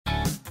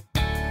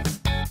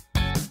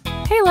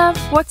Hey love,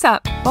 what's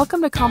up?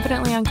 Welcome to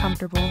Confidently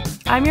Uncomfortable.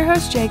 I'm your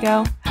host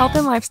Jago, health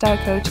and lifestyle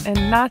coach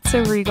and not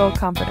so regal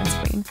confidence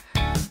queen.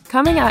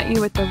 Coming at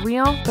you with the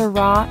real, the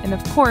raw, and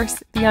of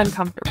course, the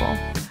uncomfortable.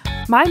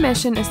 My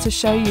mission is to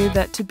show you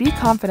that to be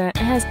confident,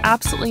 it has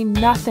absolutely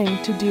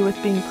nothing to do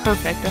with being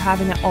perfect or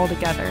having it all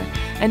together,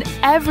 and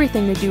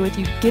everything to do with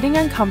you getting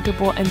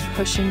uncomfortable and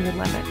pushing your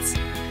limits.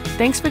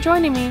 Thanks for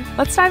joining me.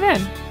 Let's dive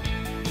in.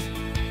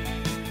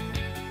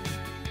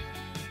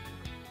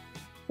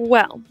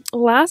 Well,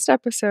 last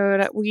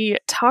episode, we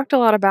talked a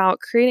lot about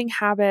creating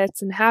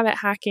habits and habit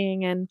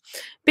hacking. And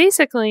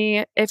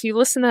basically, if you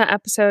listen to that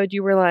episode,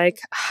 you were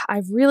like,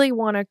 I really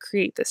want to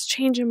create this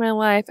change in my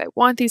life. I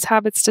want these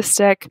habits to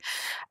stick.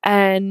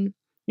 And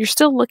you're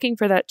still looking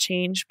for that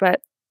change.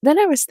 But then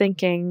I was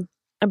thinking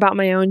about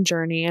my own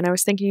journey, and I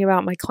was thinking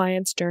about my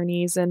clients'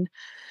 journeys and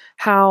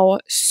how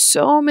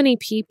so many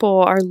people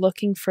are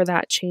looking for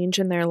that change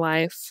in their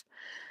life.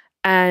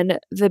 And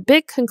the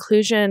big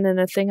conclusion and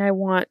the thing I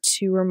want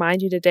to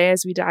remind you today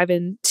as we dive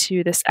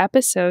into this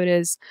episode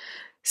is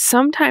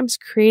sometimes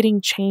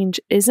creating change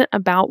isn't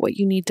about what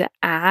you need to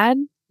add,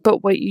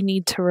 but what you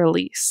need to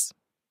release.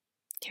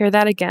 Hear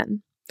that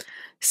again.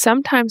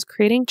 Sometimes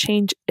creating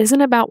change isn't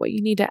about what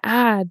you need to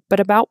add, but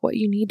about what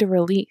you need to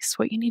release,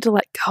 what you need to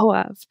let go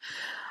of.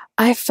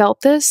 I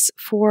felt this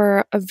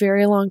for a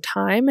very long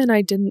time, and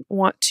I didn't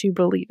want to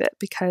believe it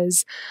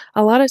because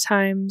a lot of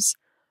times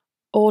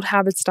old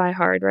habits die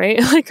hard, right?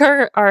 Like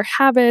our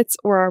habits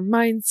or our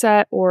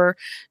mindset or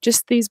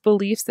just these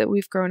beliefs that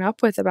we've grown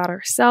up with about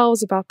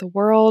ourselves, about the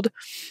world,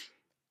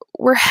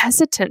 we're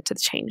hesitant to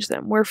change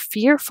them. We're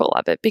fearful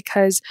of it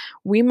because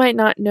we might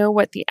not know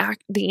what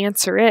the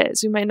answer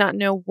is. We might not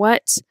know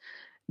what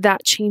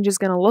that change is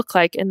going to look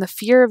like. And the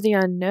fear of the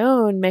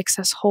unknown makes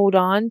us hold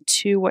on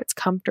to what's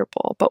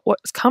comfortable. But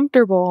what's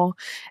comfortable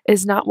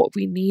is not what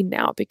we need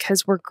now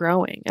because we're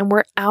growing and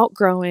we're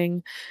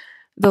outgrowing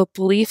the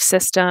belief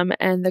system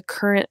and the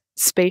current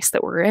space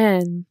that we're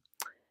in.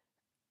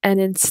 And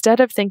instead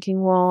of thinking,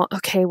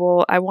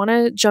 I want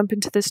to jump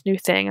into this new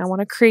thing. I want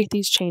to create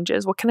these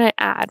changes. What can I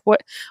add?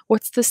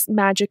 What's this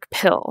magic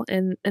pill?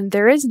 And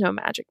there is no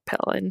magic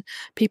pill. And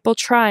people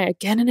try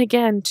again and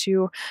again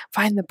to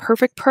find the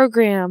perfect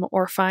program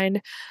or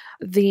find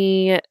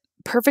the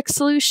perfect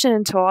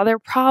solution to all their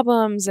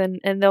problems, and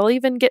they'll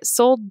even get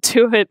sold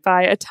to it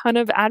by a ton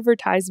of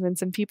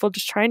advertisements and people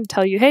just trying to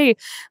tell you, hey,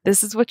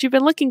 this is what you've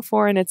been looking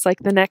for, and it's like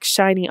the next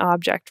shiny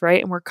object,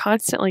 right? And we're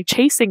constantly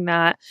chasing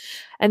that,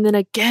 and then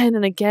again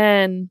and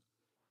again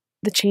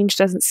the change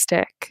doesn't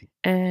stick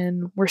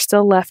and we're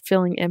still left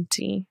feeling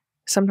empty,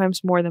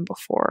 sometimes more than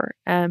before.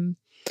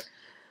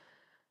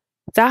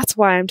 That's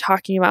why I'm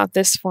talking about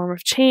this form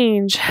of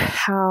change,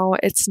 how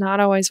it's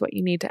not always what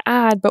you need to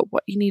add, but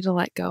what you need to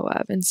let go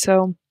of. And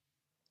so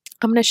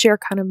I'm going to share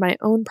kind of my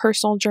own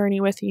personal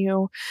journey with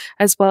you,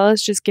 as well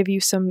as just give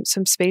you some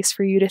space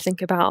for you to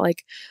think about,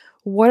 like,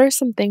 what are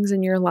some things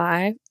in your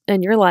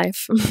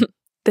life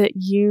that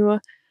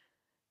you've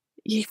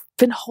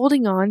been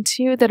holding on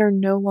to that are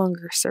no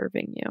longer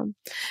serving you.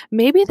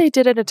 Maybe they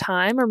did at a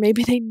time, or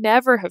maybe they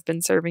never have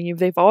been serving you.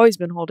 They've always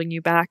been holding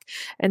you back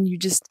and you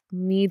just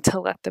need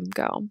to let them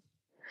go.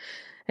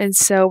 And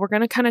so we're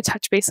going to kind of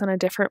touch base on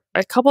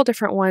a couple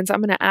different ones. I'm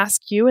going to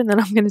ask you, and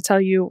then I'm going to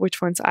tell you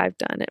which ones I've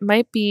done. It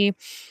might be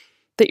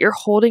that you're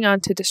holding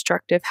on to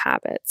destructive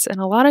habits. And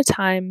a lot of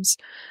times,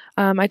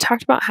 I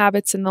talked about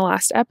habits in the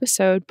last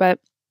episode, but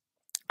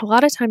a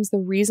lot of times the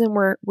reason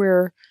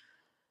we're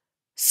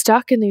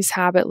stuck in these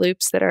habit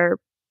loops that are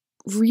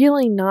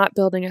really not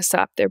building us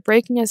up. They're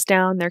breaking us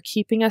down, they're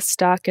keeping us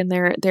stuck, and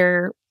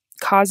they're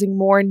causing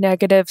more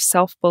negative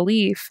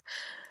self-belief.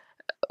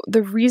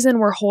 The reason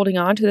we're holding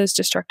on to those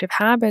destructive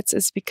habits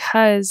is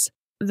because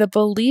the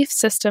belief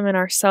system in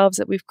ourselves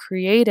that we've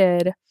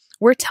created,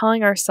 we're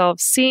telling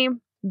ourselves, see,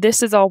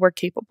 this is all we're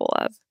capable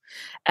of.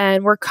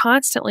 And we're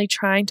constantly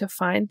trying to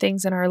find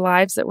things in our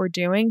lives that we're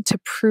doing to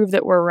prove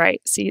that we're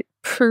right. See,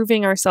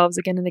 proving ourselves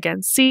again and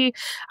again. See,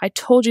 I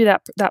told you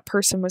that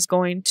person was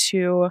going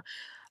to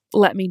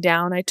let me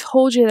down. I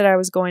told you that I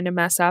was going to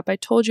mess up. I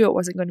told you it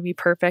wasn't going to be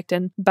perfect.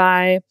 And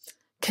by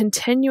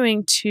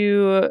continuing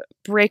to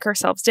break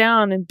ourselves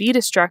down and be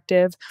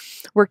destructive,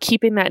 we're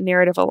keeping that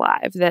narrative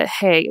alive that,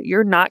 hey,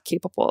 you're not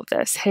capable of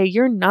this. Hey,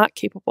 you're not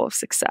capable of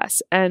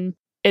success. And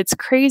it's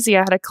crazy. I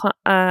had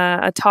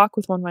a talk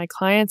with one of my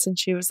clients, and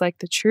she was like,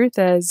 the truth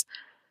is,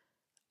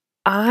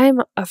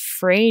 I'm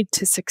afraid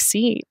to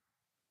succeed.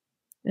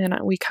 And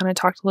we kind of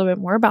talked a little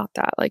bit more about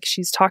that. Like,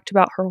 she's talked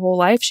about her whole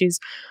life. She's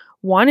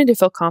wanted to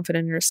feel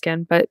confident in her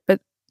skin, but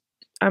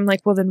I'm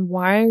like, well, then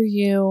why are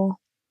you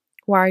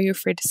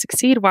afraid to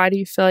succeed? Why do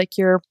you feel like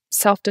you're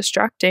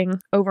self-destructing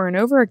over and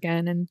over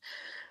again? And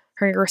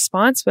her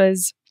response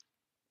was,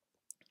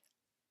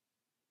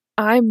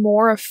 I'm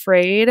more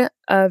afraid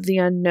of the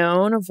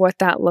unknown of what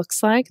that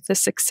looks like, the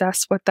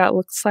success, what that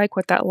looks like,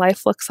 what that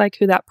life looks like,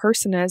 who that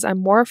person is. I'm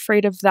more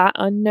afraid of that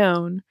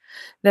unknown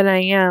than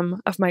I am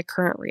of my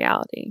current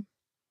reality.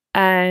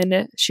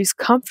 And she's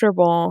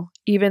comfortable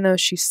even though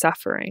she's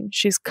suffering.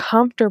 She's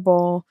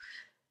comfortable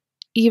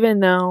even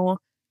though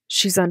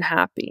she's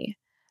unhappy.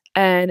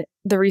 And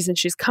the reason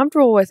she's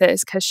comfortable with it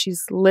is because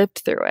she's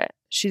lived through it.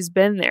 She's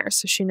been there.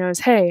 So she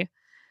knows, hey,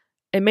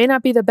 it may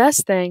not be the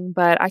best thing,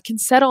 but I can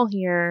settle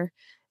here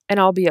and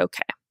I'll be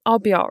okay. I'll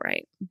be all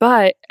right.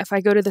 But if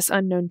I go to this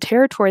unknown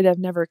territory that I've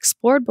never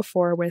explored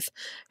before with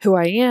who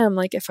I am,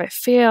 like if I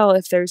fail,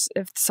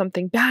 if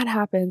something bad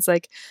happens,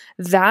 like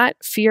that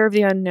fear of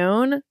the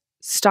unknown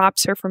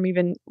stops her from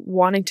even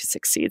wanting to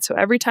succeed. So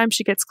every time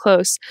she gets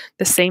close,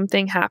 the same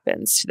thing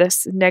happens.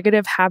 This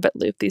negative habit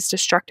loop, these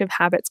destructive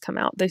habits come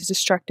out, these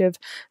destructive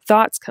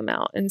thoughts come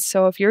out. And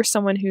so if you're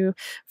someone who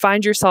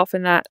finds yourself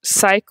in that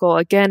cycle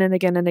again and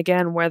again and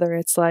again, whether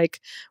it's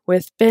like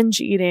with binge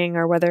eating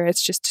or whether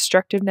it's just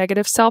destructive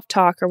negative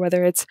self-talk or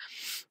whether it's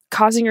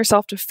causing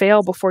yourself to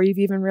fail before you've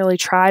even really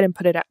tried and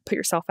put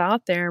yourself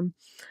out there,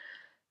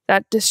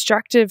 that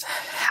destructive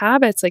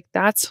habits, like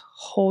that's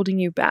holding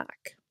you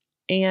back.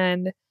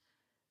 And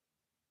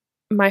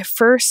my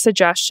first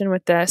suggestion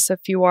with this,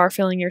 if you are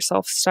feeling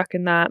yourself stuck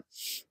in that,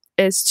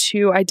 is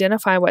to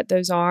identify what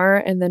those are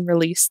and then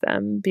release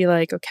them. Be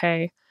like,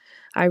 okay,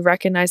 I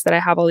recognize that I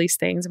have all these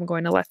things. I'm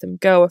going to let them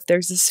go. If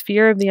there's this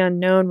fear of the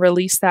unknown,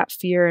 release that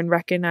fear and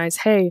recognize,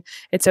 hey,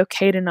 it's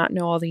okay to not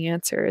know all the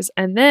answers.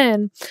 And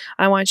then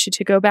I want you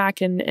to go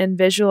back and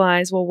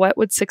visualize, well, what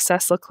would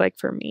success look like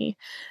for me?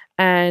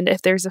 And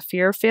if there's a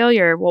fear of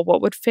failure, well,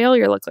 what would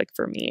failure look like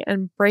for me?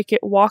 And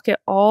walk it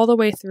all the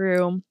way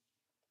through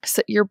so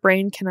that your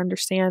brain can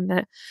understand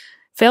that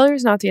failure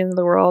is not the end of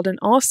the world. And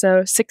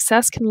also,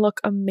 success can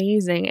look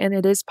amazing and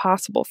it is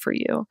possible for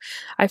you.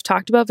 I've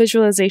talked about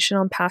visualization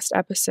on past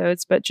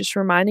episodes, but just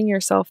reminding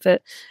yourself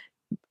that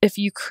if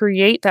you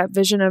create that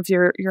vision of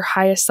your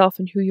highest self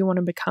and who you want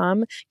to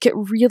become, get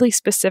really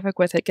specific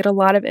with it, get a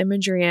lot of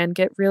imagery in,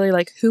 get really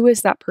like, who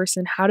is that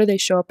person? How do they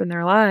show up in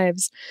their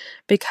lives?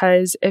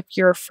 Because if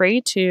you're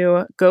afraid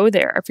to go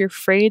there, if you're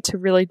afraid to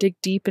really dig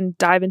deep and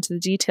dive into the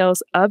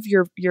details of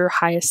your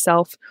highest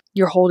self,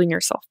 you're holding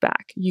yourself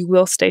back. You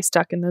will stay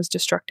stuck in those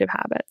destructive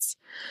habits.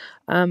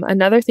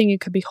 Another thing you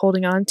could be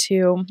holding on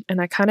to,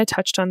 and I kind of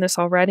touched on this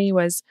already,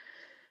 was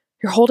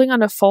you're holding on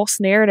to false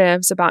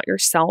narratives about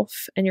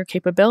yourself and your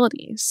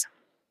capabilities.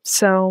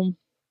 So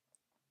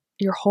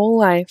your whole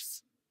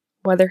life,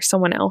 whether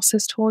someone else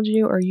has told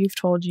you or you've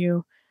told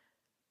you,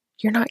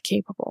 you're not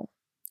capable.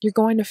 You're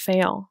going to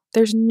fail.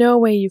 There's no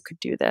way you could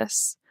do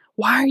this.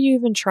 Why are you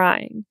even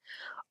trying?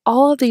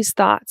 All of these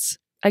thoughts,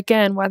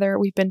 again, whether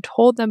we've been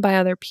told them by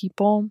other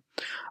people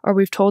or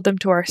we've told them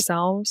to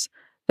ourselves,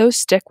 those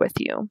stick with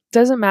you.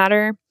 Doesn't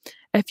matter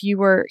if you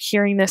were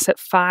hearing this at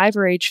 5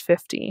 or age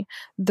 50,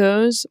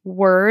 those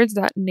words,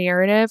 that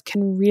narrative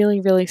can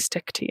really, really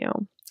stick to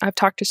you. I've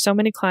talked to so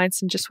many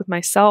clients, and just with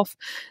myself,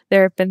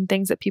 there have been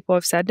things that people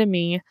have said to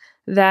me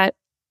that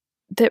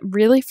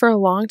really for a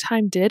long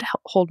time did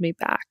hold me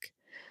back.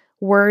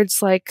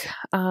 Words like,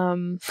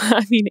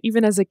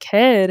 even as a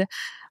kid,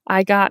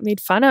 I got made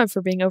fun of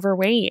for being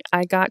overweight.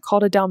 I got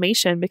called a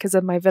Dalmatian because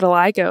of my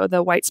vitiligo,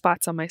 the white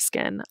spots on my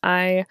skin.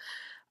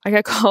 I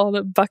got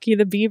called Bucky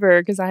the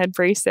Beaver because I had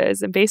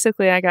braces. And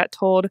basically I got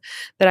told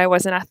that I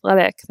wasn't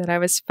athletic, that I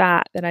was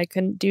fat, that I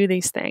couldn't do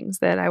these things,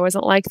 that I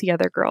wasn't like the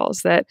other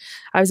girls, that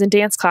I was in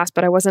dance class,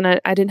 but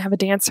I didn't have a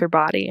dancer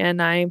body.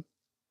 And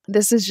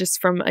this is just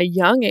from a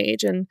young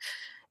age.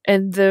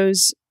 And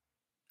those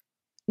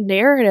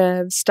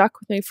narrative stuck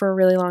with me for a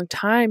really long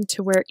time,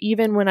 to where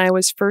even when I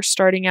was first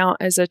starting out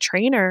as a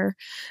trainer,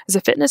 as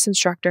a fitness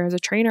instructor, as a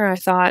trainer, I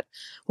thought,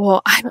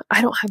 well,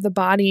 I don't have the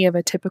body of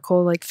a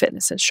typical like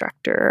fitness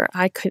instructor.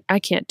 I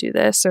can't do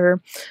this,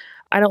 or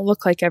I don't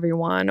look like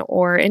everyone,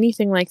 or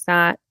anything like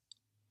that.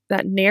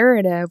 That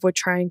narrative would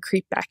try and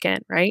creep back in,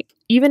 right?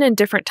 Even in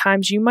different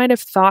times, you might have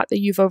thought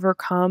that you've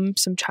overcome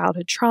some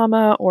childhood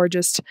trauma or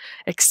just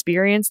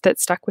experience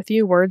that stuck with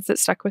you, words that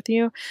stuck with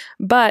you,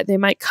 but they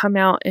might come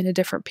out in a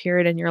different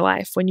period in your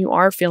life when you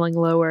are feeling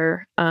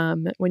lower,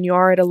 when you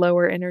are at a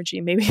lower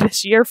energy. Maybe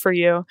this year for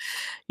you,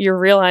 you're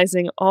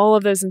realizing all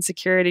of those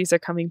insecurities are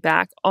coming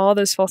back. All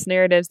those false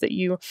narratives that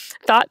you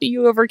thought that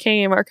you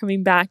overcame are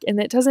coming back. And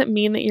it doesn't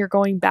mean that you're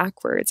going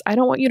backwards. I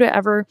don't want you to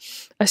ever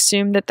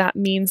assume that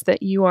means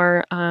that you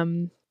are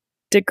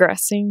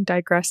digressing,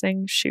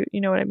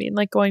 you know what I mean?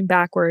 Like going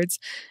backwards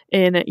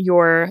in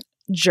your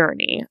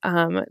journey.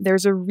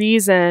 There's a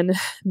reason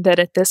that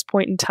at this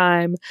point in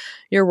time,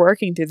 you're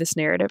working through this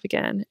narrative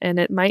again. And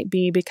it might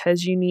be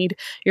because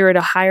you're at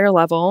a higher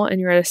level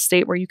and you're at a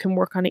state where you can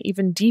work on it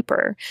even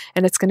deeper.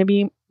 And it's going to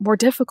be more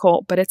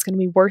difficult, but it's going to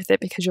be worth it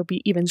because you'll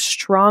be even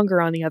stronger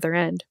on the other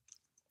end.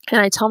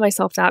 And I tell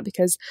myself that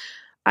because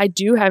I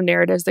do have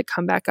narratives that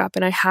come back up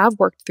and I have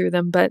worked through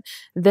them, but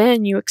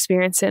then you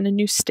experience it in a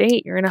new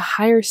state. You're in a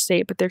higher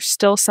state, but there's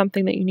still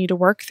something that you need to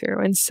work through.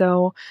 And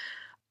so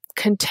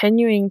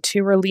continuing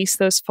to release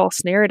those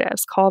false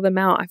narratives, call them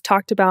out. I've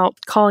talked about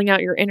calling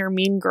out your inner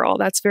mean girl.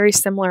 That's very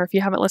similar. If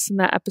you haven't listened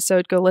to that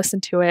episode, go listen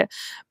to it.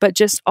 But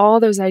just all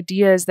those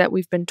ideas that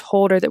we've been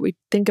told or that we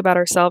think about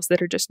ourselves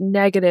that are just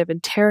negative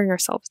and tearing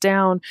ourselves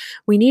down,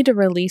 we need to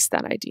release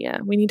that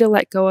idea. We need to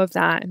let go of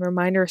that and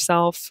remind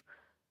ourselves,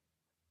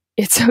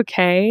 it's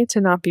okay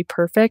to not be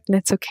perfect, and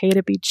it's okay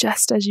to be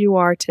just as you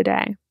are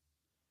today.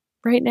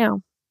 Right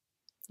now,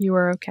 you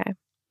are okay.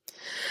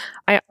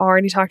 I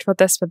already talked about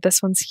this, but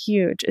this one's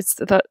huge. It's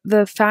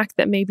the fact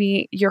that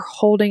maybe you're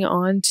holding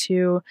on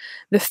to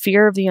the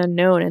fear of the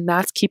unknown, and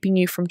that's keeping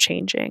you from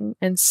changing.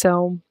 And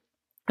so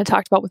I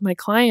talked about with my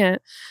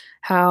client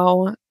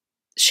how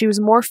she was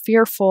more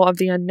fearful of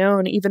the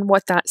unknown, even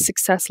what that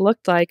success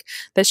looked like,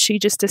 that she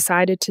just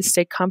decided to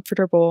stay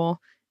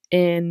comfortable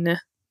in,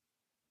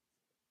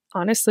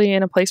 honestly,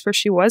 in a place where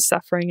she was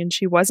suffering and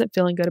she wasn't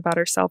feeling good about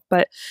herself,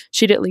 but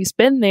she'd at least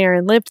been there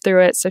and lived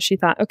through it. So she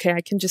thought, okay,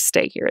 I can just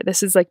stay here.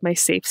 This is like my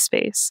safe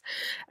space.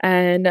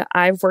 And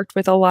I've worked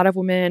with a lot of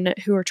women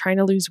who are trying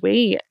to lose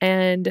weight,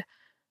 and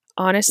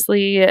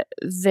honestly,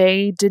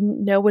 they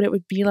didn't know what it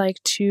would be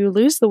like to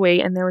lose the weight.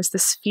 And there was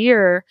this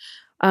fear,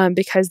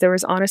 because there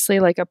was honestly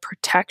like a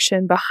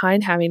protection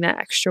behind having that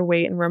extra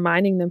weight and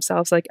reminding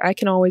themselves, like, I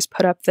can always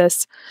put up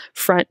this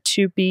front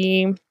to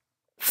be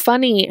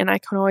funny, and I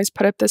can always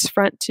put up this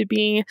front to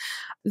be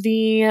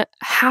the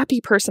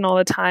happy person all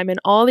the time, and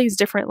all these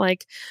different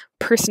like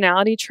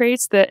personality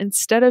traits that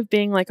instead of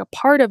being like a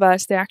part of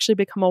us, they actually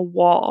become a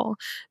wall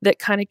that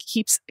kind of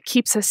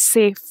keeps us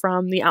safe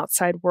from the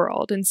outside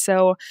world. And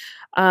so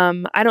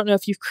I don't know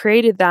if you've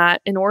created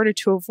that in order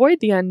to avoid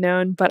the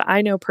unknown, but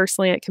I know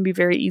personally it can be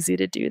very easy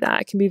to do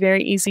that. It can be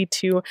very easy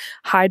to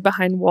hide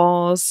behind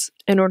walls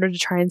in order to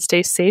try and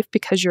stay safe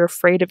because you're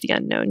afraid of the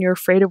unknown. You're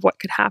afraid of what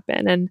could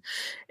happen. And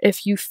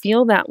if you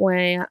feel that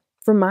way,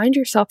 remind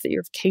yourself that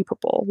you're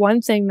capable.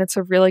 One thing that's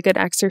a really good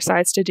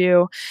exercise to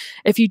do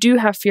if you do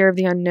have fear of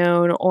the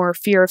unknown or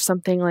fear of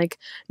something like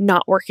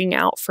not working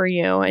out for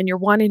you and you're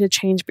wanting to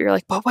change, but you're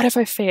like, but what if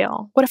I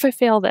fail? What if I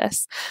fail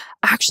this?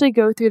 Actually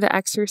go through the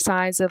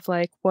exercise of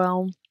like,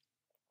 well,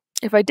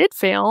 if I did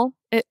fail,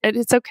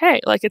 it's okay.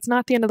 Like, it's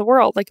not the end of the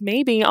world. Like,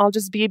 maybe I'll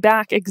just be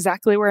back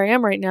exactly where I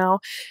am right now.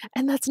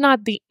 And that's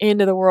not the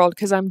end of the world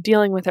because I'm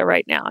dealing with it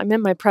right now. I'm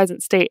in my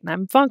present state and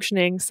I'm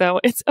functioning.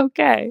 So it's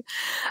okay.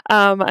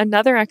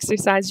 Another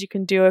exercise you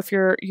can do if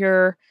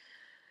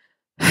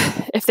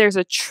if there's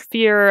a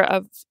fear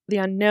of the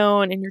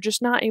unknown and you're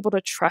just not able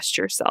to trust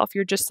yourself,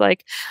 you're just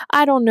like,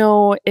 I don't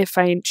know if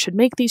I should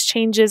make these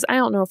changes. I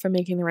don't know if I'm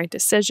making the right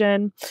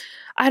decision.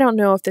 I don't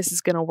know if this is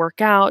going to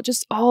work out.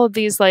 Just all of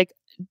these like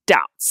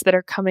doubts that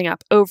are coming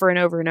up over and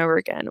over and over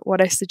again.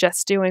 What I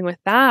suggest doing with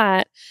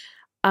that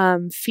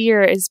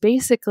fear is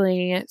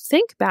basically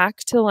think back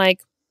to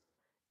like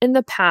in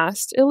the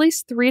past, at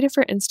least 3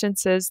 different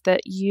instances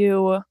that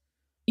you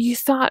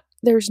thought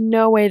there's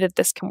no way that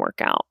this can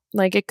work out.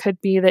 Like, it could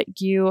be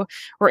that you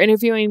were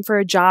interviewing for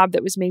a job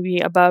that was maybe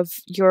above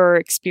your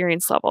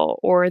experience level,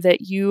 or that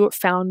you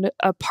found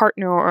a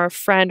partner or a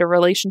friend or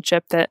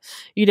relationship that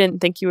you didn't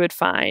think you would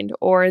find,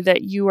 or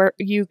that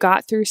you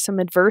got through some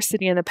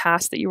adversity in the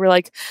past that you were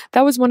like,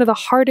 that was one of the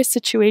hardest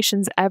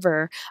situations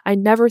ever. I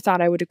never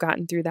thought I would have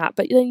gotten through that,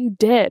 but then you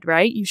did,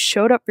 right? You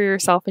showed up for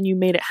yourself and you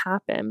made it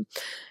happen.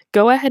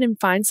 Go ahead and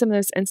find some of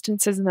those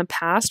instances in the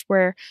past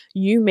where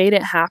you made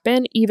it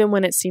happen, even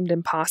when it seemed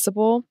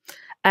impossible,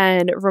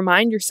 and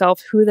remind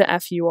yourself who the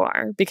F you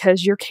are,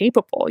 because you're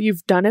capable.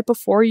 You've done it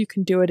before, you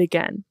can do it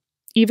again.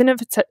 Even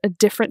if it's a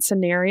different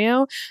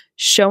scenario,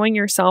 showing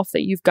yourself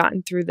that you've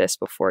gotten through this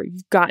before,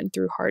 you've gotten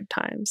through hard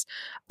times.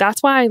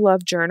 That's why I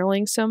love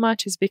journaling so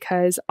much, is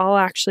because I'll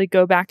actually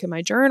go back in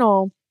my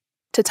journal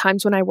to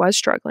times when I was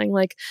struggling,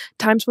 like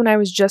times when I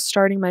was just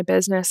starting my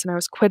business and I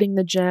was quitting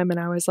the gym and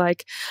I was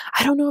like,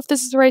 I don't know if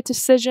this is the right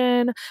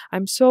decision.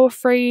 I'm so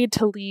afraid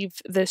to leave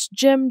this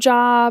gym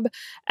job.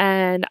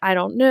 And I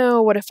don't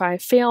know, what if I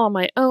fail on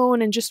my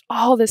own, and just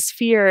all this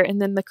fear. And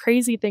then the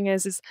crazy thing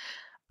is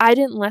I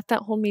didn't let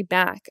that hold me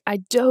back. I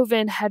dove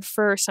in head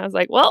first. I was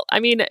like, well, I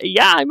mean,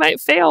 yeah, I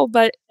might fail,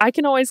 but I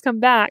can always come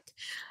back.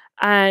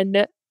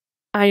 And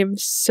I am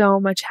so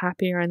much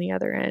happier on the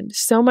other end,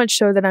 so much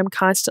so that I'm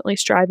constantly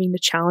striving to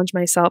challenge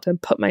myself and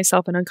put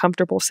myself in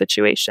uncomfortable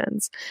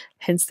situations.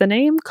 Hence the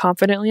name,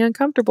 Confidently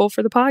Uncomfortable,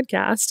 for the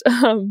podcast.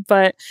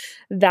 But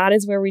that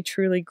is where we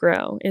truly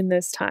grow in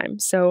this time.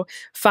 So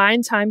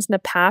find times in the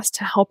past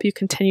to help you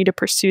continue to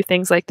pursue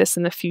things like this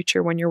in the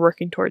future when you're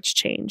working towards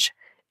change.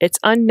 It's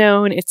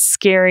unknown, it's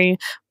scary,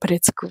 but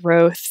it's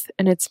growth,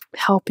 and it's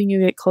helping you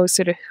get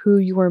closer to who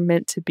you were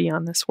meant to be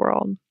on this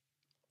world.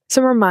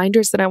 Some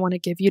reminders that I want to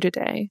give you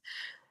today.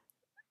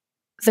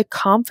 The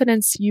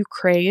confidence you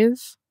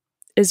crave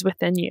is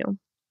within you.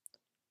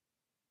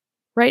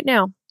 Right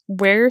now,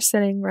 where you're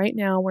sitting right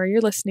now, where you're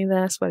listening to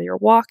this, whether you're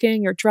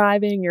walking, you're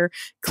driving, you're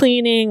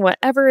cleaning,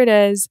 whatever it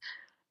is,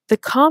 the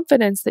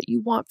confidence that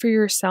you want for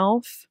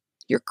yourself,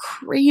 you're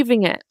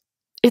craving it.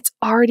 It's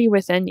already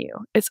within you.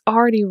 It's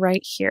already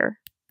right here.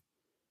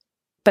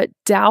 But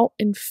doubt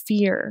and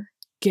fear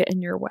get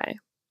in your way.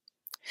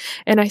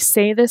 And I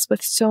say this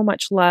with so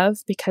much love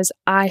because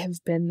I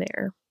have been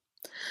there.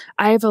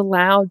 I have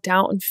allowed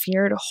doubt and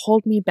fear to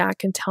hold me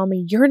back and tell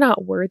me, you're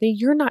not worthy,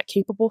 you're not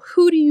capable.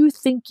 Who do you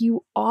think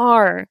you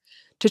are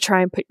to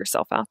try and put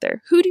yourself out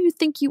there? Who do you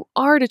think you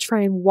are to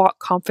try and walk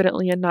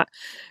confidently and not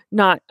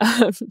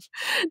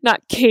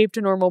not cave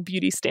to normal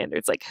beauty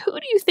standards? Like, who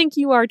do you think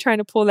you are trying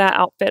to pull that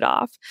outfit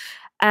off?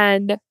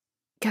 And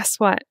guess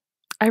what?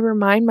 I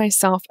remind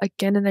myself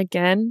again and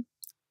again,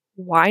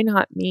 why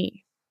not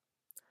me?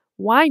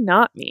 Why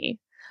not me?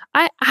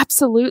 I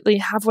absolutely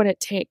have what it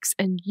takes,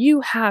 and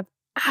you have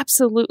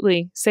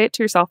absolutely, say it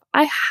to yourself,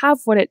 I have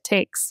what it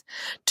takes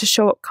to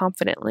show up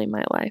confidently in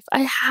my life.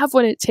 I have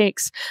what it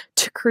takes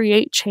to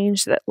create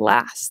change that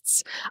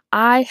lasts.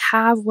 I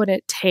have what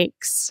it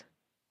takes.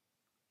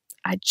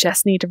 I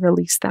just need to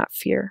release that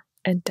fear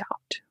and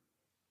doubt.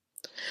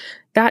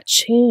 That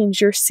change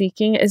you're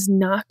seeking is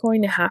not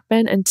going to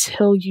happen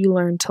until you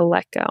learn to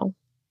let go.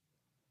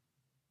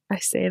 I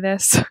say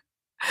this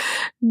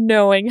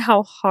knowing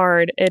how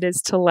hard it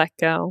is to let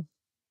go.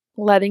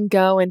 Letting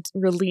go and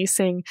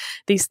releasing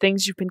these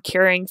things you've been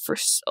carrying for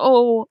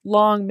so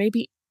long,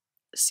 maybe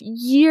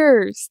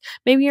years,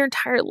 maybe your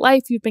entire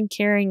life you've been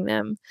carrying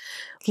them.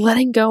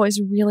 Letting go is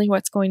really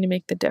what's going to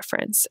make the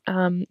difference.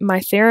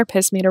 My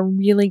therapist made a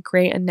really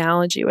great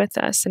analogy with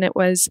this, and it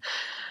was,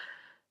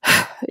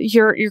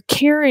 you're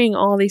carrying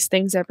all these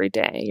things every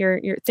day.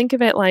 You're think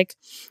of it like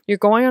you're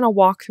going on a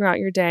walk throughout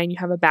your day and you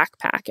have a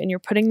backpack and you're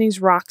putting these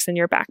rocks in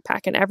your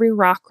backpack, and every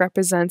rock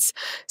represents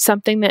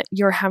something that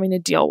you're having to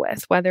deal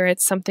with, whether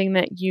it's something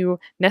that you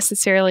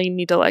necessarily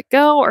need to let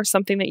go or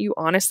something that you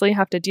honestly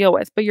have to deal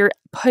with, but you're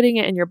putting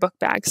it in your book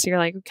bag. So you're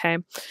like, okay,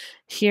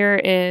 here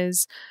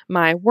is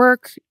my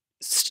work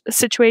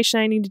situation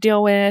I need to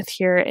deal with.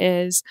 Here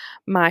is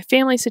my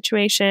family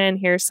situation.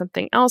 Here's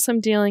something else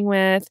I'm dealing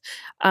with.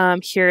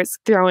 Here's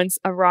throwing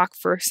a rock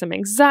for some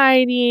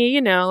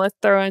anxiety. Let's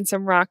throw in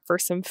some rock for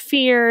some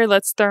fear.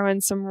 Let's throw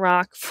in some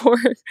rock for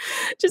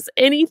just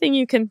anything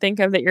you can think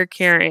of that you're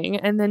carrying.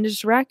 And then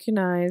just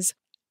recognize,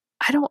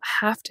 I don't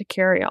have to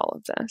carry all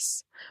of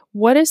this.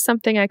 What is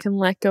something I can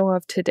let go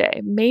of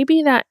today?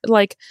 Maybe that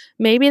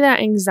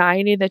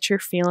anxiety that you're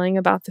feeling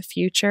about the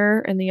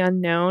future and the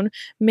unknown,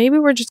 maybe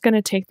we're just going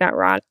to take that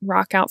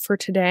rock out for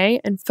today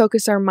and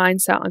focus our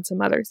mindset on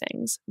some other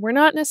things. We're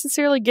not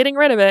necessarily getting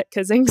rid of it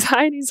because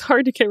anxiety is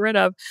hard to get rid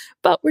of,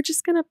 but we're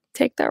just going to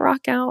take that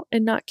rock out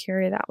and not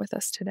carry that with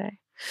us today.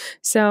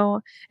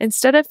 So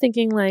instead of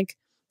thinking like,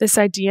 this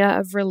idea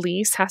of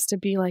release has to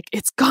be like,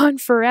 it's gone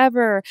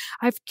forever.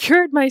 I've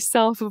cured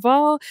myself of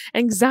all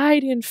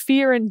anxiety and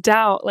fear and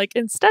doubt. Like,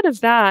 instead of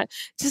that,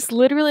 just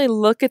literally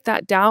look at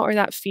that doubt or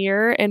that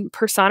fear and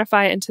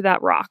personify it into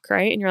that rock,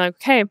 right? And you're like,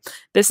 okay,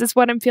 this is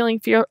what I'm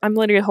feeling. I'm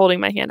literally holding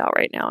my hand out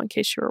right now, in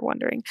case you were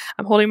wondering.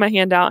 I'm holding my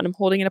hand out and I'm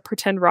holding in a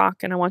pretend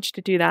rock, and I want you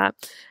to do that.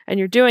 And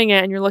you're doing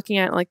it and you're looking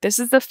at it like, this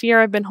is the fear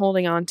I've been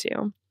holding on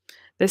to.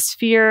 This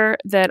fear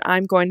that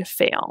I'm going to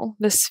fail,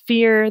 this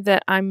fear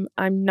that I'm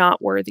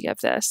not worthy of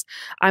this.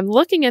 I'm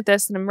looking at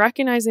this and I'm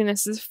recognizing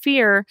this is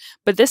fear,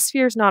 but this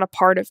fear is not a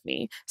part of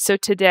me. So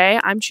today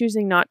I'm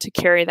choosing not to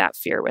carry that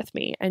fear with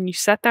me. And you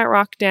set that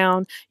rock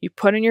down, you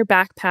put in your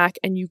backpack,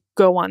 and you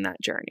go on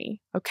that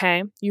journey.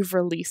 Okay. You've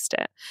released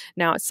it.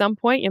 Now, at some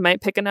point, you might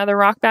pick another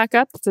rock back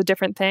up. That's a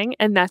different thing.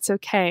 And that's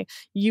okay.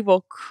 You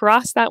will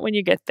cross that when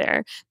you get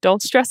there.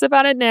 Don't stress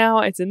about it now.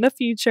 It's in the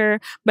future.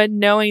 But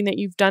knowing that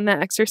you've done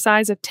that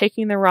exercise of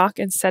taking the rock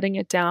and setting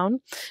it down,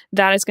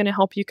 that is going to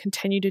help you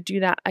continue to do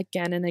that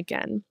again and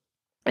again.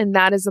 And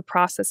that is the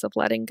process of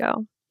letting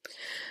go.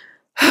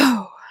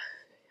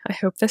 I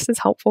hope this is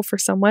helpful for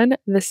someone.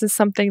 This is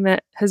something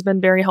that has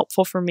been very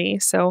helpful for me.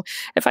 So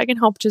if I can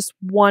help just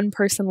one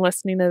person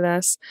listening to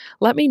this,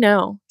 let me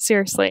know.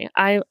 Seriously,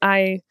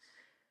 I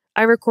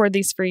record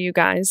these for you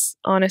guys,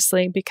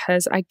 honestly,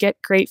 because I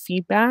get great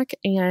feedback.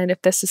 And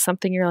if this is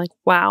something you're like,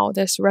 wow,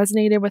 this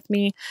resonated with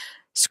me,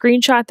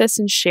 screenshot this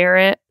and share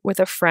it with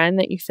a friend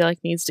that you feel like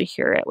needs to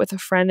hear it, with a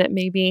friend that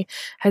maybe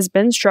has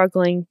been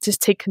struggling to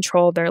take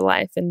control of their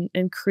life and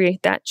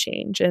create that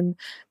change. And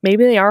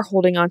maybe they are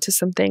holding on to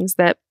some things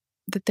that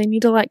they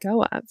need to let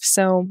go of.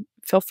 So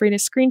feel free to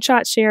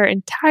screenshot, share,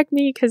 and tag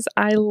me, because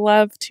I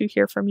love to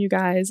hear from you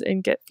guys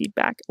and get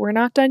feedback. We're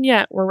not done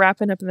yet. We're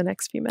wrapping up in the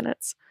next few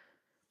minutes.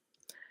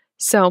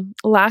 So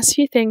last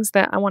few things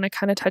that I want to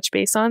kind of touch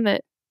base on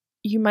that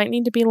you might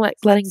need to be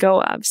letting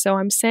go of. So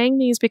I'm saying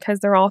these because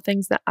they're all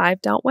things that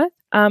I've dealt with.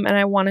 And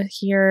I want to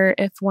hear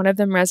if one of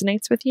them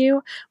resonates with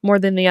you more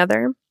than the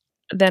other.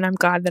 Then I'm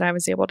glad that I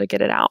was able to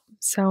get it out.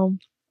 So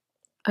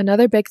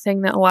another big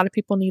thing that a lot of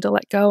people need to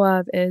let go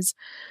of is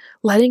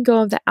letting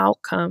go of the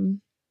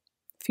outcome,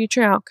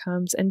 future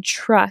outcomes, and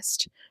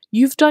trust.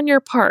 You've done your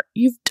part.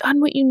 You've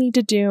done what you need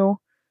to do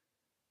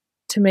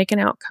to make an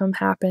outcome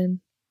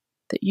happen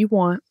that you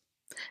want.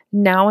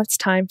 Now it's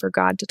time for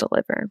God to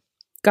deliver.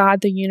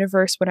 God, the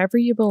universe, whatever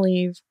you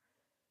believe,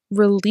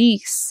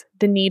 release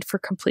the need for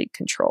complete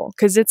control.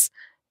 Because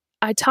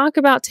I talk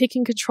about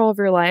taking control of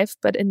your life,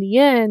 but in the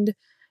end,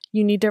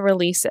 you need to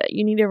release it.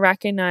 You need to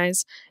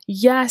recognize,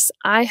 yes,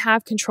 I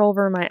have control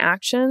over my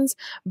actions,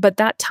 but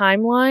that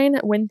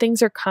timeline, when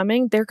things are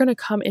coming, they're going to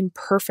come in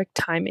perfect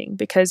timing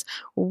because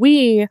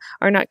we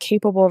are not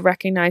capable of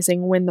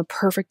recognizing when the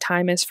perfect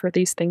time is for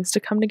these things to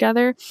come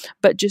together,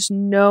 but just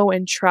know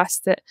and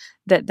trust that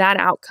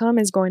outcome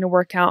is going to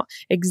work out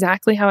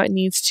exactly how it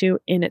needs to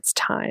in its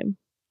time.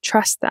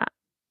 Trust that.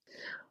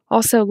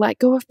 Also, let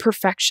go of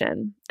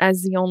perfection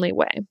as the only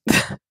way.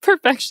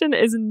 Perfection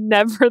is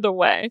never the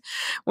way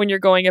when you're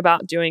going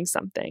about doing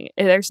something.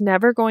 There's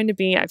never going to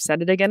be, I've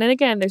said it again and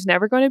again, there's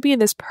never going to be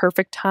this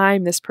perfect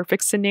time, this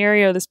perfect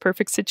scenario, this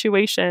perfect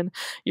situation.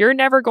 You're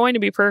never going to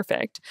be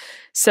perfect.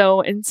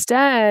 So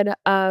instead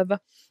of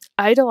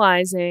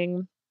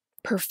idolizing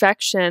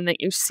perfection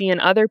that you see in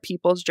other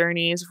people's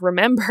journeys,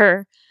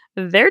 remember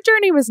their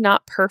journey was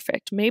not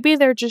perfect. Maybe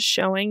they're just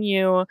showing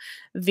you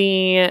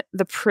the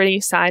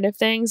pretty side of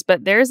things,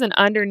 but there's an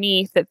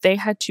underneath that they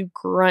had to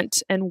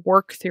grunt and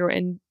work through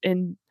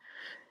and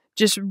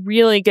just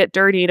really get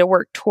dirty to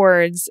work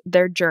towards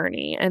their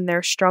journey. And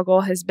their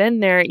struggle has been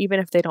there, even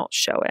if they don't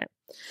show it.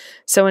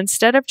 So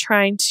instead of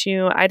trying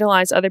to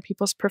idolize other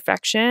people's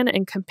perfection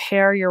and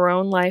compare your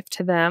own life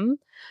to them,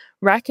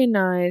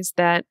 recognize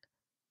that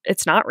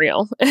it's not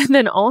real. And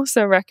then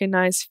also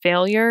recognize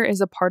failure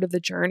is a part of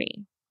the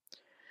journey.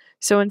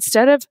 So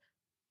instead of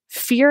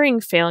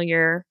fearing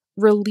failure,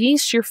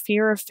 release your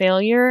fear of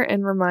failure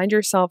and remind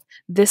yourself,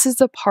 this is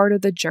a part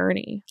of the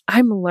journey.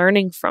 I'm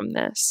learning from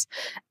this.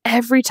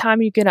 Every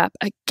time you get up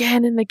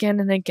again and again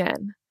and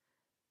again,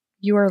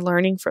 you are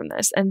learning from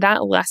this. And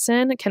that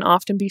lesson can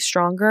often be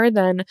stronger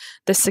than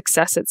the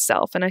success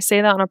itself. And I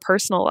say that on a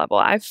personal level.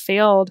 I've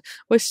failed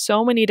with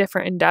so many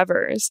different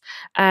endeavors,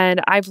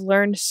 and I've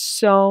learned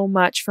so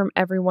much from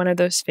every one of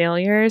those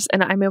failures.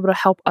 And I'm able to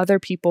help other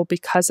people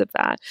because of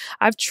that.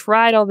 I've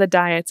tried all the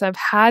diets. I've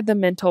had the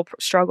mental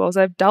struggles.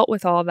 I've dealt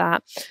with all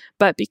that.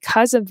 But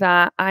because of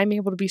that, I'm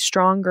able to be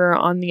stronger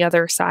on the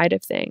other side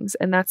of things.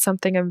 And that's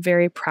something I'm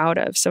very proud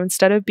of. So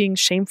instead of being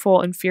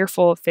shameful and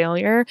fearful of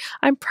failure,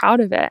 I'm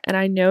proud of it. And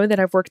I know that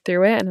I've worked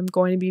through it, and I'm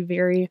going to be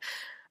very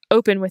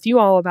open with you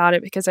all about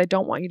it because I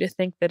don't want you to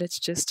think that it's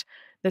just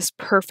this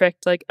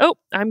perfect, like, oh,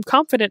 I'm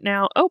confident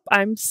now. Oh,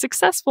 I'm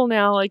successful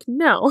now. Like,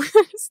 no,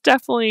 it's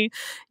definitely,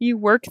 you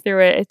work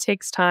through it. It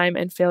takes time,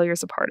 and failure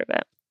is a part of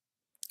it.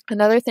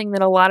 Another thing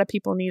that a lot of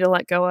people need to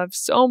let go of,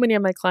 so many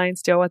of my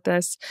clients deal with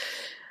this,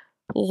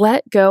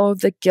 let go of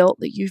the guilt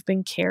that you've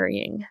been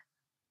carrying.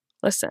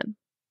 Listen.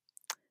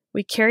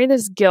 We carry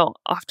this guilt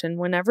often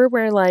whenever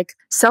we're like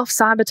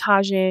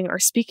self-sabotaging or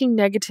speaking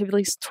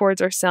negatively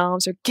towards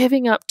ourselves or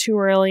giving up too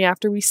early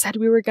after we said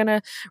we were going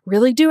to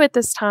really do it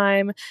this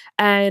time.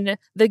 And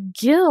the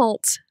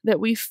guilt that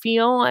we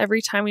feel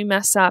every time we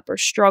mess up or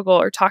struggle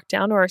or talk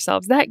down to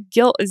ourselves, that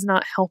guilt is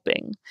not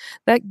helping.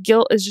 That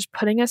guilt is just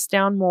putting us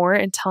down more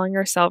and telling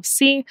ourselves,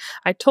 see,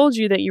 I told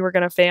you that you were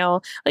going to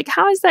fail. Like,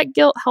 how is that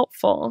guilt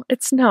helpful?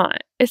 It's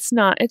not. It's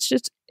not. It's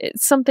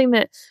something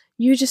that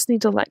you just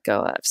need to let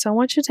go of. So I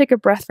want you to take a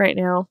breath right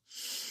now.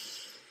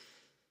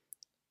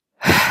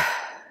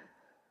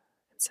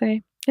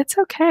 Say, it's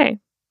okay.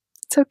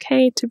 It's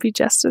okay to be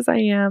just as I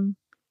am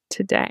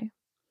today.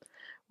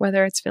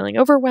 Whether it's feeling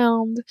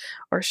overwhelmed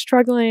or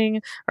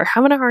struggling or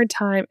having a hard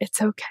time,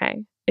 it's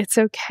okay. It's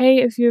okay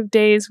if you have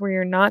days where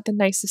you're not the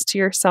nicest to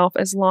yourself,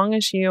 as long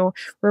as you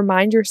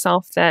remind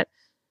yourself that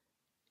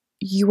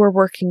you are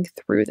working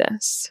through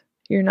this.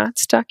 You're not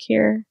stuck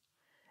here.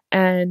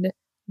 And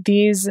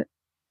these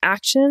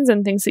actions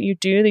and things that you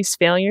do, these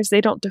failures,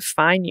 they don't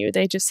define you.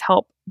 They just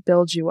help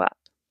build you up.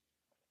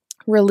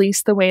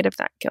 Release the weight of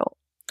that guilt.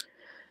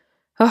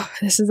 Oh,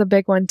 this is a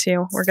big one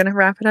too. We're going to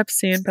wrap it up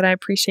soon, but I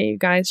appreciate you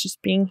guys just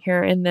being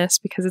here in this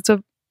because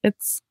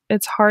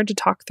it's hard to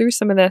talk through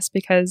some of this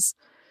because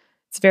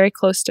it's very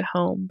close to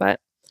home,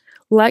 but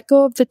let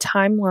go of the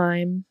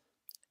timeline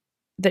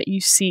that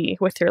you see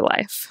with your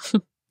life.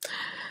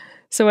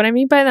 So what I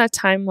mean by that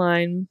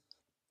timeline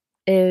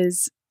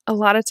is a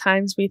lot of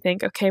times we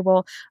think, okay,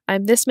 well,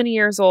 I'm this many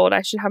years old.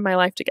 I should have my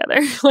life together.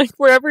 Like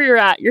wherever you're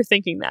at, you're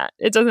thinking that.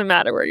 It doesn't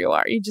matter where you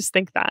are. You just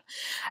think that.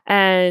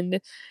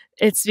 And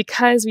it's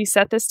because we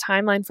set this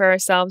timeline for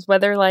ourselves,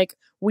 whether like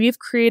we've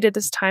created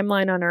this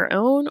timeline on our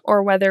own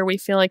or whether we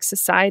feel like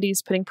society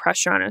is putting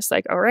pressure on us.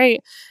 Like, all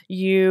right,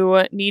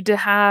 you need to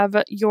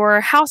have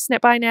your house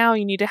net by now.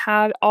 You need to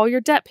have all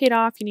your debt paid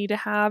off. You need to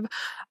have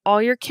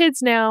all your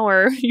kids now,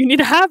 or you need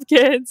to have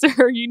kids,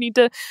 or you need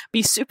to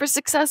be super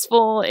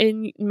successful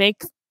and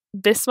make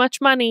this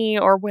much money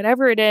or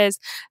whatever it is.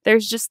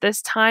 There's just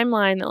this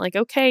timeline that like,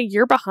 okay,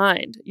 you're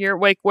behind. You're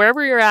like,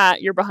 wherever you're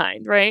at, you're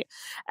behind, right?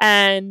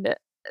 And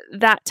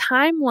that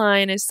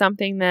timeline is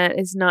something that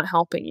is not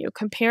helping you.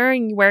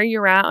 Comparing where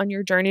you're at on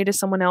your journey to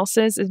someone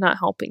else's is not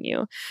helping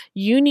you.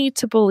 You need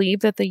to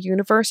believe that the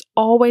universe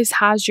always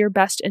has your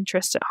best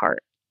interest at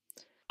heart.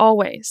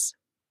 Always.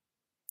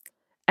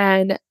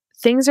 And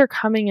things are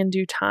coming in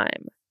due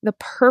time. the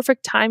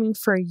perfect timing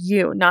for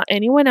you, not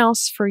anyone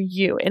else, for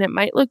you. And it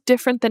might look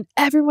different than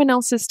everyone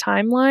else's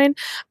timeline,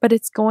 but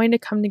it's going to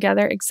come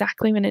together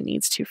exactly when it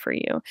needs to for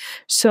you.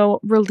 So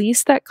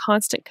release that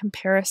constant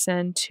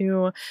comparison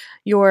to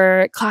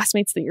your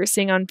classmates that you're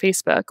seeing on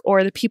Facebook,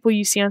 or the people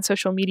you see on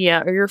social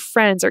media, or your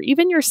friends, or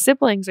even your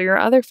siblings or your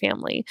other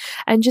family,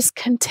 and just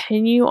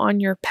continue on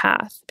your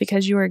path,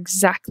 because you are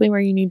exactly where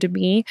you need to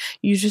be.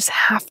 You just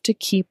have to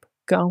keep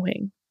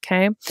going.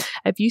 Okay.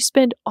 If you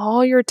spend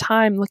all your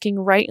time looking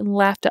right and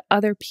left at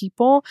other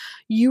people,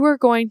 you are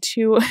going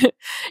to,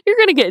 you're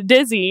going to get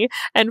dizzy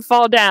and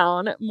fall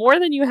down more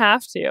than you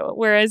have to.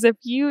 Whereas if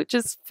you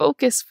just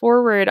focus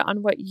forward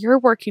on what you're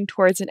working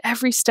towards and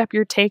every step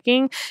you're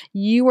taking,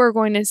 you are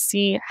going to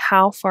see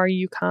how far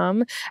you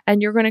come,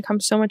 and you're going to come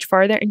so much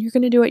farther, and you're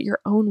going to do it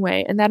your own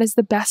way. And that is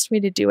the best way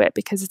to do it,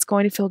 because it's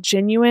going to feel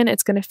genuine,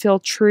 it's going to feel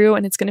true,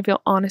 and it's going to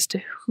feel honest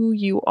to who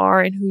you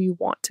are and who you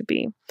want to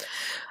be.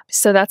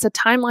 So that's a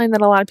timeline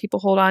that a lot of people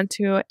hold on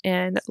to,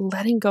 and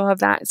letting go of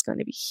that is going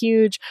to be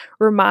huge.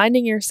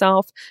 Reminding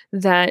yourself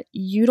that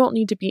you don't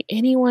need to be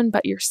anyone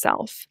but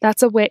yourself.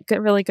 That's a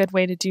really good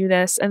way to do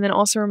this. And then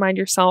also remind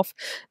yourself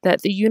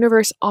that the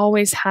universe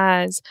always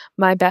has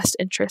my best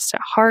interest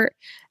at heart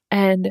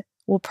and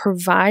will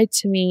provide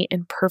to me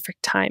in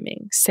perfect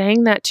timing.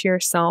 Saying that to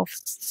yourself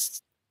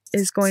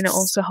is going to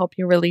also help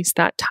you release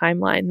that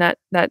timeline, that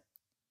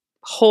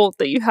hold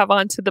that you have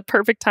onto the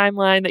perfect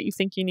timeline that you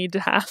think you need to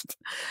have.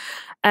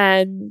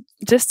 And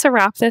just to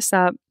wrap this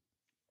up,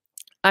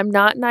 I'm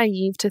not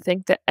naive to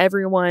think that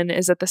everyone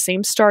is at the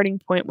same starting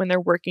point when they're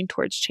working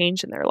towards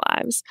change in their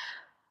lives.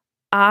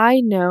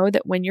 I know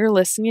that when you're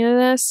listening to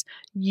this,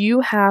 you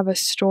have a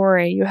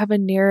story, you have a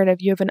narrative,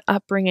 you have an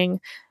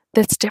upbringing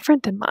that's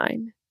different than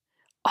mine.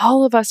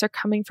 All of us are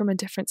coming from a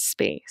different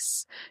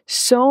space.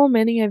 So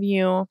many of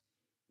you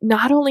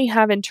not only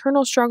have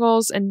internal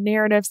struggles and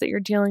narratives that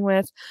you're dealing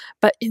with,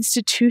 but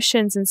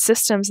institutions and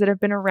systems that have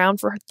been around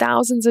for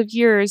thousands of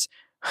years,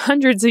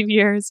 hundreds of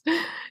years,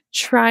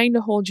 trying to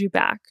hold you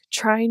back,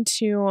 trying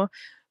to,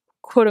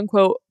 quote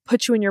unquote,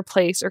 put you in your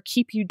place or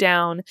keep you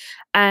down.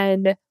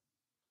 And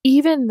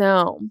even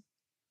though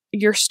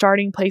your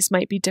starting place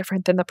might be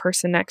different than the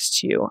person next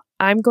to you,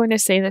 I'm going to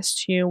say this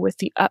to you with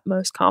the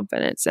utmost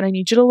confidence, and I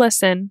need you to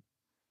listen,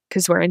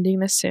 because we're ending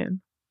this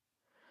soon.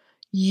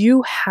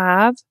 You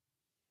have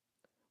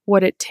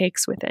what it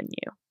takes within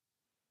you.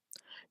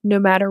 No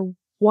matter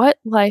what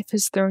life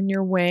has thrown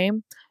your way,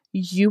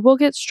 you will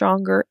get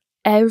stronger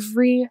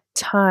every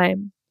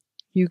time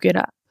you get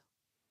up.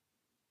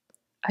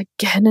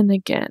 Again and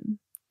again,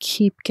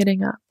 keep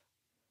getting up.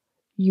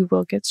 You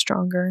will get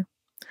stronger.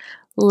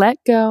 Let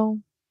go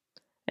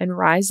and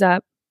rise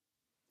up.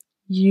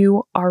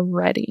 You are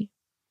ready.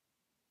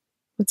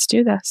 Let's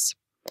do this.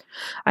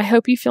 I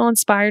hope you feel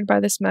inspired by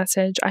this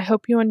message. I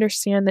hope you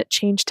understand that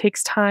change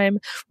takes time.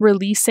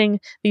 Releasing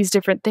these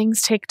different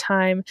things take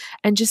time,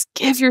 and just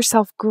give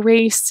yourself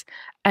grace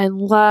and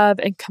love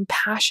and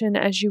compassion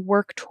as you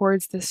work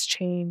towards this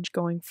change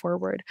going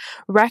forward.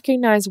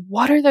 Recognize,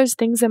 what are those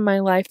things in my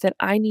life that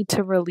I need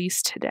to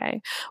release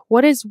today?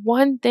 What is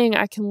one thing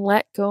I can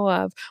let go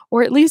of,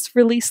 or at least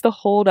release the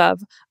hold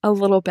of a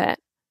little bit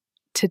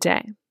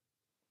today?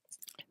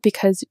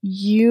 Because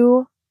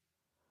you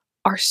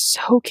are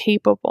so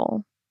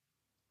capable.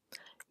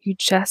 You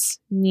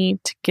just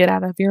need to get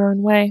out of your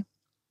own way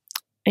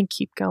and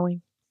keep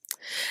going.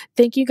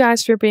 Thank you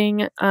guys for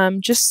being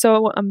just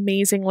so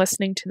amazing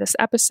listening to this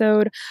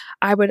episode.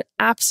 I would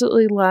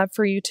absolutely love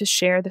for you to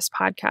share this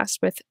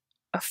podcast with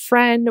a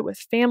friend, with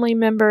family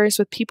members,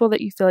 with people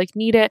that you feel like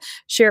need it.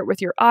 Share it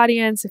with your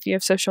audience. If you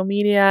have social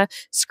media,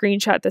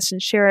 screenshot this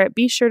and share it.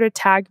 Be sure to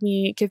tag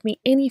me, give me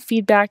any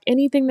feedback,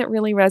 anything that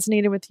really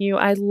resonated with you.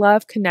 I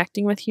love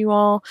connecting with you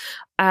all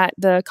at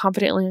the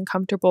Confidently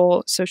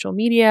Uncomfortable social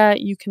media.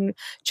 You can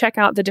check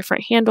out the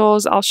different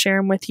handles. I'll share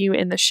them with you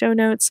in the show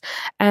notes,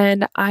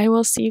 and I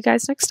will see you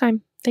guys next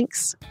time.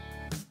 Thanks.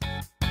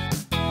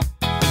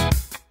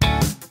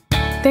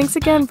 Thanks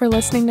again for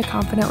listening to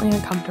Confidently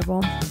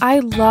Uncomfortable. I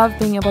love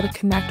being able to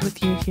connect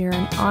with you here,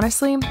 and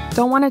honestly,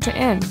 don't want it to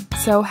end.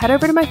 So head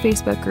over to my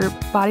Facebook group,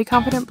 Body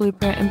Confident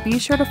Blueprint, and be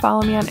sure to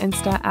follow me on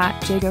Insta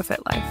at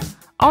JGoFitLife.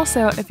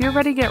 Also, if you're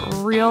ready to get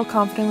real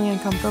confidently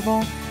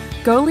uncomfortable,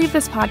 go leave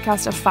this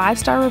podcast a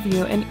 5-star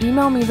review and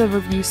email me the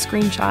review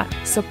screenshot,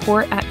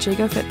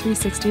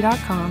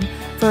 support@jgofit360.com,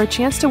 for a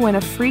chance to win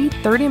a free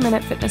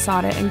 30-minute fitness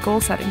audit and goal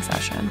setting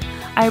session.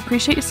 I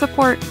appreciate your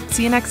support.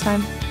 See you next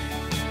time.